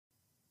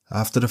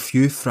After a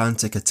few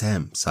frantic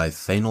attempts, I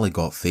finally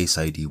got Face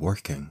ID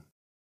working.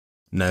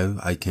 Now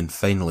I can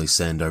finally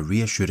send a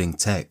reassuring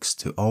text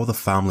to all the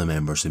family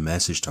members who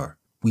messaged her.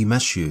 "We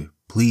miss you,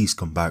 please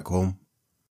come back home."